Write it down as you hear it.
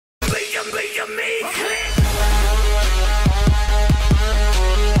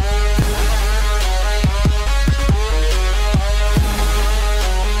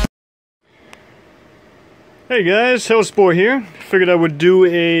Hey guys, Hellsport here. Figured I would do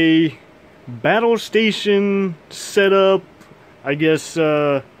a battle station setup, I guess,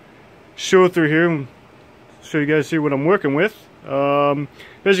 show through here and show you guys here what I'm working with.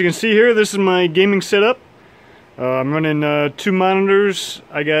 As you can see here, this is my gaming setup. I'm running two monitors.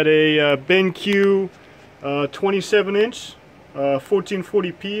 I got a BenQ 27-inch,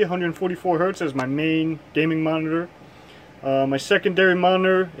 1440p, 144 Hz as my main gaming monitor. My secondary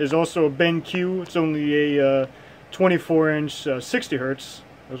monitor is also a BenQ. It's only a 24-inch 60 Hz.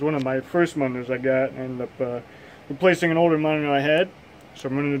 It was one of my first monitors I got. I ended up replacing an older monitor I had. So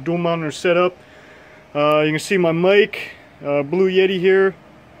I'm running a dual monitor setup. You can see my mic, Blue Yeti here,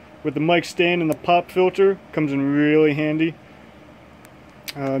 with the mic stand and the pop filter. Comes in really handy.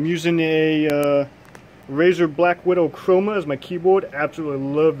 I'm using a Razer Black Widow Chroma as my keyboard. Absolutely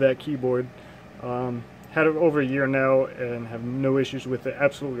love that keyboard. Had it over a year now and have no issues with it.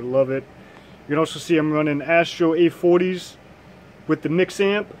 Absolutely love it. You can also see I'm running Astro A40s with the mix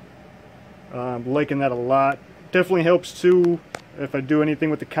amp. Liking that a lot. Definitely helps too if I do anything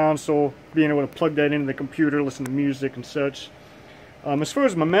with the console, being able to plug that into the computer, listen to music and such. As far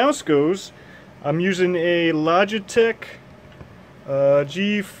as my mouse goes, I'm using a Logitech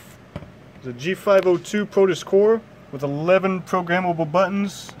G502 Protus Core with 11 programmable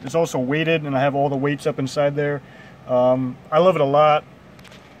buttons. It's also weighted, and I have all the weights up inside there. I love it a lot.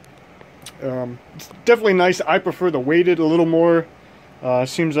 It's definitely nice. I prefer the weighted a little more.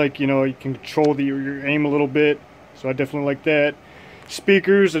 Seems like, you know, you can control your aim a little bit, so I definitely like that.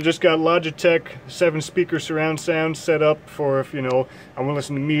 Speakers, I just got Logitech 7-speaker surround sound set up for if, you know, I want to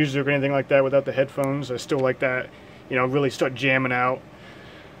listen to music or anything like that without the headphones. I still like that, you know, really start jamming out.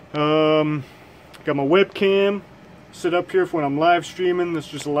 Got my webcam set up here for when I'm live streaming. This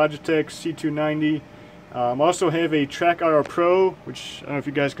is just a Logitech C290. I also have a TrackIR Pro, which I don't know if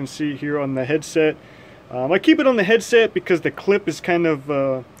you guys can see here on the headset. I keep it on the headset because the clip is kind of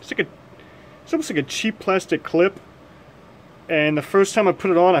it's almost like a cheap plastic clip, and the first time I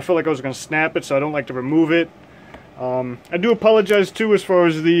put it on I felt like I was going to snap it, so I don't like to remove it. I do apologize too as far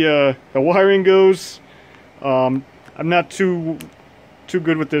as the wiring goes. I'm not too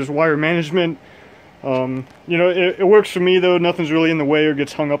good with this wire management. You know, it works for me though. Nothing's really in the way or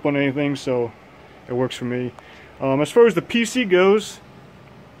gets hung up on anything, so it works for me. As far as the PC goes,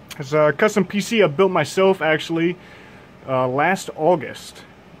 it's a custom PC I built myself actually last August.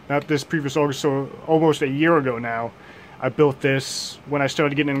 Not this previous August, so almost a year ago now. I built this when I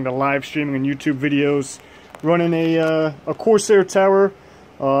started getting into live streaming and YouTube videos. Running a Corsair tower,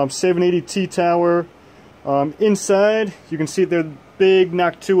 780T tower. Inside, you can see they're big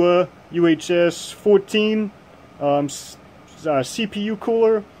Noctua UHS 14 CPU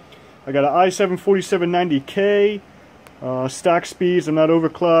cooler. I got an i7-4790K, stock speeds, I'm not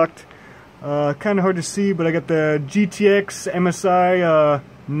overclocked. Kind of hard to see, but I got the GTX MSI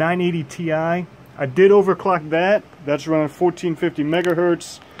 980 Ti. I did overclock that. That's running 1450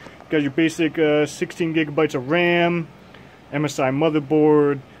 megahertz. Got your basic 16 gigabytes of RAM, MSI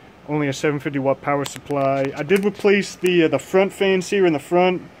motherboard, only a 750 watt power supply. I did replace the front fans here in the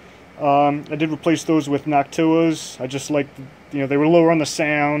front. I did replace those with Noctuas. I just liked, you know, they were lower on the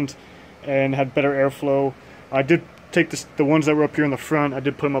sound and had better airflow. I did take the ones that were up here in the front. I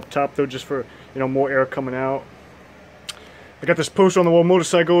did put them up top though, just for, you know, more air coming out. I got this poster on the wall,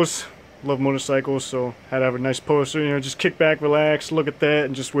 motorcycles. Love motorcycles, so had to have a nice poster. You know, just kick back, relax, look at that,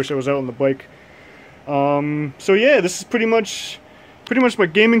 and just wish I was out on the bike. So yeah, this is pretty much my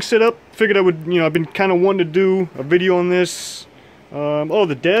gaming setup. Figured I would, you know, I've been kind of wanting to do a video on this. Oh,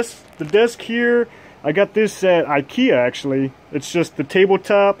 the desk here, I got this at IKEA actually. It's just the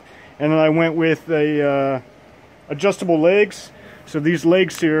tabletop, and then I went with a adjustable legs. So these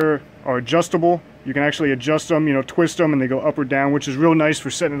legs here are adjustable. You can actually adjust them, you know, twist them, and they go up or down, which is real nice for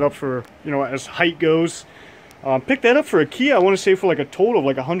setting it up for, you know, as height goes. Picked that up for IKEA, I want to say for like a total of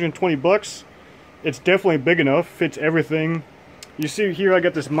like 120 bucks. It's definitely big enough, fits everything. You see here I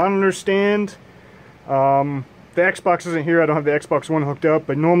got this monitor stand. The Xbox isn't here, I don't have the Xbox One hooked up,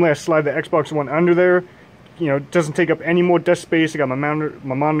 but normally I slide the Xbox One under there. You know, it doesn't take up any more desk space. I got my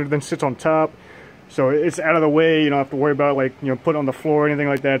monitor then sits on top. So it's out of the way, you don't have to worry about, like, you know, put it on the floor or anything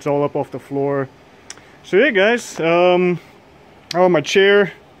like that. It's all up off the floor. So yeah guys, oh, my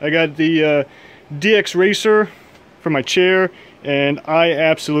chair, I got the DX Racer for my chair, and I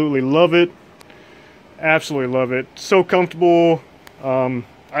absolutely love it. Absolutely love it. So comfortable.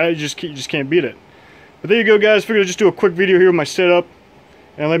 I just can't beat it. But there you go guys, figured I'd just do a quick video here of my setup,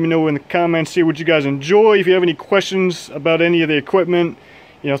 and let me know in the comments here what you guys enjoy. If you have any questions about any of the equipment,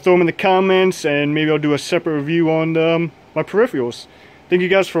 you know, throw them in the comments, and maybe I'll do a separate review on my peripherals. Thank you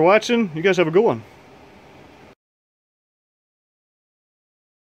guys for watching. You guys have a good one.